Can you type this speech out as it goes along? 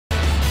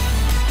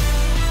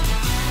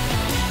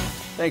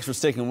Thanks for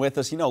sticking with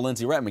us. You know,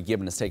 Lindsay, Rett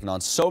McGibbon has taken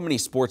on so many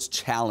sports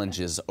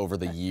challenges over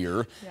the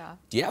year. Yeah.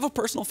 Do you have a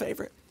personal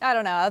favorite? I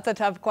don't know. That's a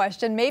tough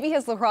question. Maybe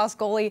his lacrosse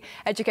goalie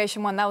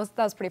education one. That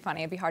was pretty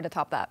funny. It'd be hard to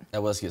top that.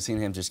 That was good.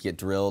 Seeing him just get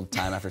drilled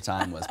time after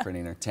time was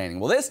pretty entertaining.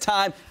 Well, this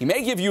time, he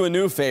may give you a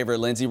new favorite,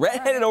 Lindsay. Rett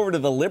headed over to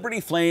the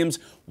Liberty Flames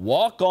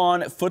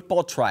walk-on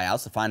football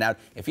tryouts to find out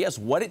if he has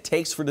what it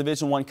takes for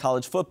Division I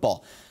college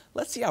football.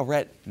 Let's see how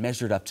Rett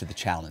measured up to the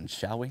challenge,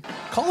 shall we?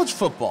 College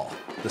football,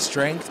 the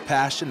strength,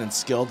 passion, and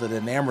skill that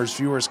enamors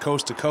viewers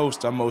coast to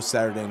coast on most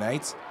Saturday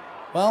nights.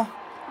 Well,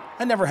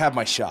 I never had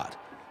my shot.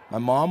 My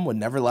mom would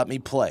never let me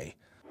play.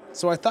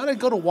 So I thought I'd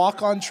go to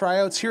walk-on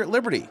tryouts here at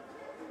Liberty.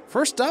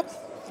 First up,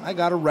 I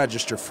gotta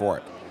register for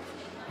it.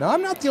 Now,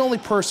 I'm not the only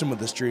person with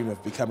this dream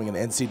of becoming an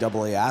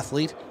NCAA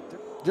athlete.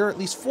 There are at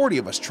least 40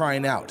 of us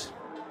trying out.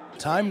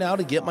 Time now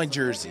to get my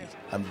jersey.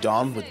 I'm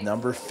donned with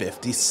number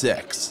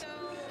 56.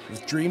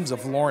 With dreams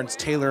of Lawrence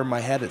Taylor in my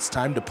head, it's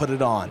time to put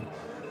it on.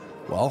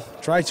 Well,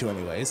 try to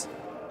anyways.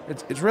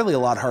 It's really a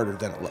lot harder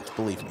than it looks,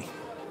 believe me.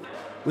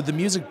 With the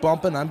music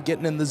bumping, I'm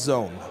getting in the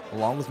zone,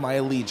 along with my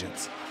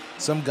allegiance.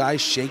 Some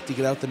guys shake to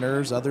get out the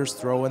nerves, others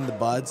throw in the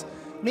buds.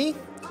 Me,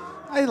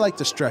 I like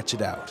to stretch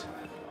it out.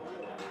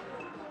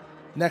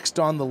 Next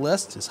on the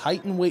list is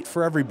height and weight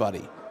for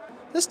everybody.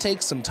 This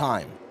takes some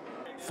time.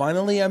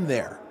 Finally, I'm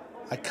there.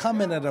 I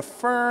come in at a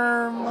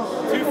firm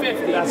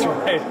 250. That's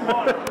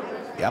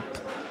right.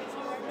 Yep.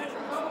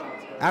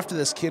 After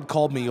this kid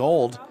called me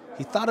old,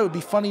 he thought it would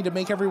be funny to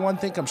make everyone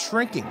think I'm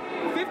shrinking.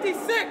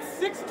 56,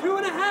 6'2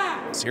 and a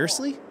half.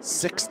 Seriously?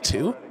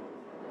 6'2"?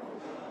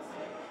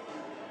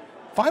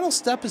 Final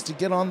step is to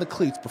get on the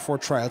cleats before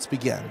tryouts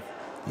begin.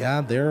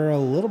 Yeah, they're a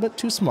little bit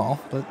too small,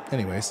 but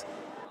anyways.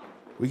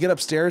 We get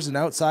upstairs and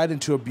outside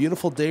into a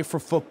beautiful day for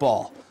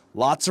football.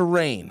 Lots of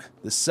rain.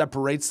 This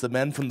separates the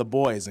men from the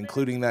boys,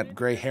 including that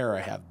gray hair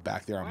I have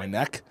back there on my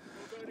neck.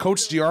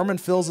 Coach DeArmond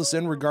fills us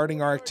in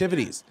regarding our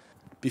activities.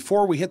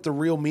 Before we hit the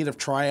real meat of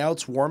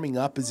tryouts, warming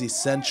up is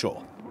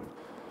essential.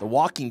 The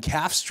walking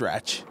calf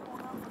stretch,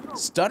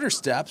 stutter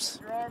steps,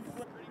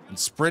 and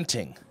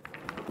sprinting.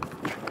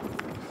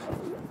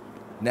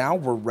 Now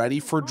we're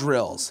ready for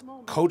drills.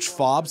 Coach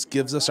Fobbs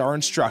gives us our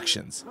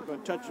instructions. I'm going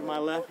to touch my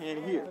left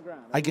hand here.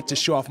 I get to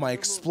show off my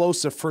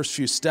explosive first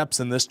few steps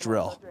in this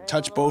drill.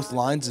 Touch both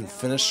lines and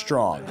finish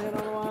strong. Hand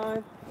on the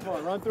line. Come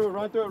on, run through it,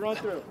 run through it, run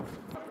through it.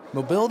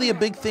 Mobility a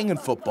big thing in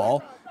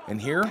football, and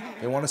here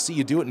they want to see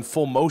you do it in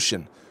full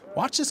motion.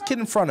 Watch this kid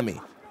in front of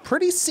me.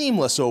 Pretty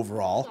seamless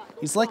overall.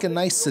 He's like a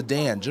nice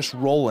sedan, just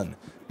rolling.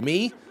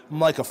 Me, I'm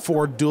like a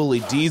Ford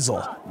dually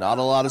diesel. Not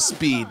a lot of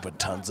speed, but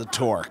tons of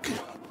torque.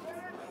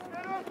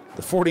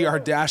 The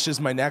 40-yard dash is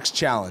my next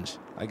challenge.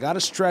 I gotta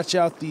stretch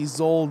out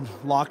these old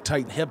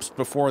Loctite hips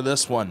before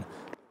this one.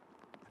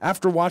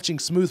 After watching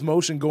smooth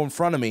motion go in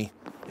front of me,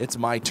 it's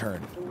my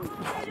turn.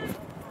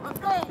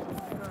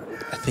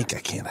 I think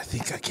I can.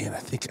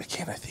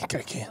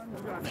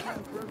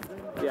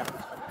 Yeah.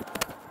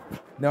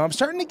 Now I'm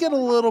starting to get a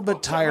little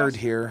bit tired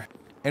here,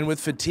 and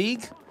with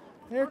fatigue,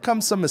 there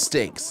comes some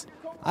mistakes.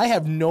 I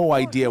have no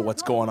idea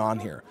what's going on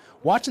here.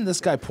 Watching this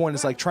guy point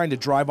is like trying to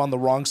drive on the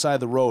wrong side of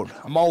the road.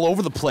 I'm all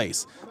over the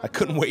place. I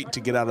couldn't wait to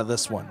get out of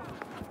this one.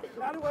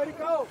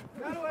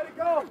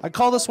 I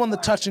call this one the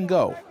touch and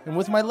go, and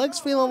with my legs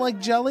feeling like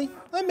jelly,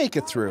 I make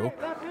it through.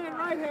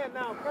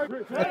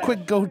 A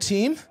quick go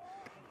team,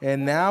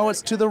 and now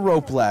it's to the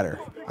rope ladder.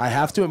 I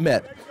have to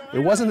admit, it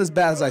wasn't as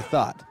bad as I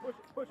thought.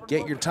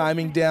 Get your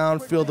timing down,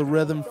 feel the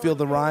rhythm, feel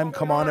the rhyme.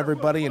 Come on,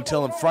 everybody,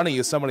 until in front of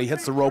you somebody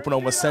hits the rope and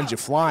almost sends you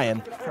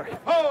flying.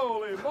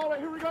 Holy moly,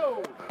 here we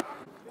go.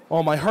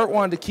 While my heart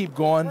wanted to keep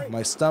going,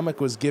 my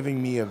stomach was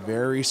giving me a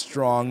very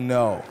strong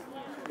no.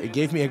 It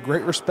gave me a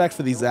great respect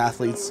for these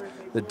athletes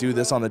that do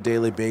this on a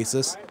daily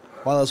basis.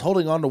 While I was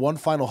holding on to one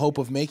final hope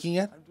of making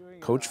it,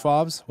 Coach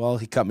Fobbs, well,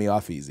 he cut me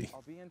off easy.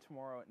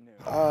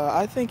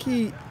 I think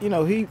he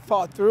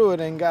fought through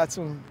it and got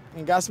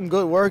some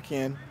good work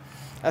in.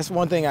 That's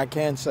one thing I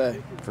can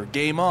say. For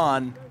game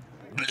on.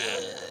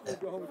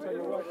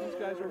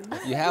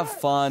 You have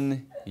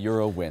fun, you're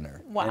a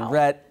winner. Wow. And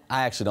Rett,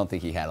 I actually don't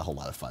think he had a whole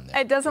lot of fun there.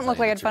 It doesn't look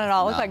like it's fun at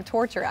all. It looks No. like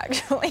torture,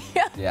 actually.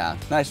 Yeah,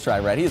 nice try,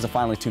 Rett. He is a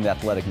finely tuned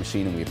athletic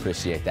machine, and we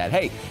appreciate that.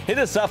 Hey, hit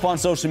us up on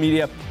social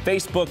media,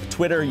 Facebook,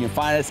 Twitter. You can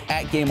find us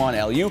at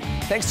GameOnLU.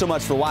 Thanks so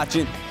much for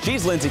watching.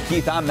 She's Lindsay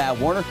Keith. I'm Matt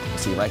Warner. We'll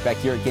see you right back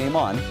here at Game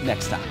On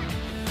next time.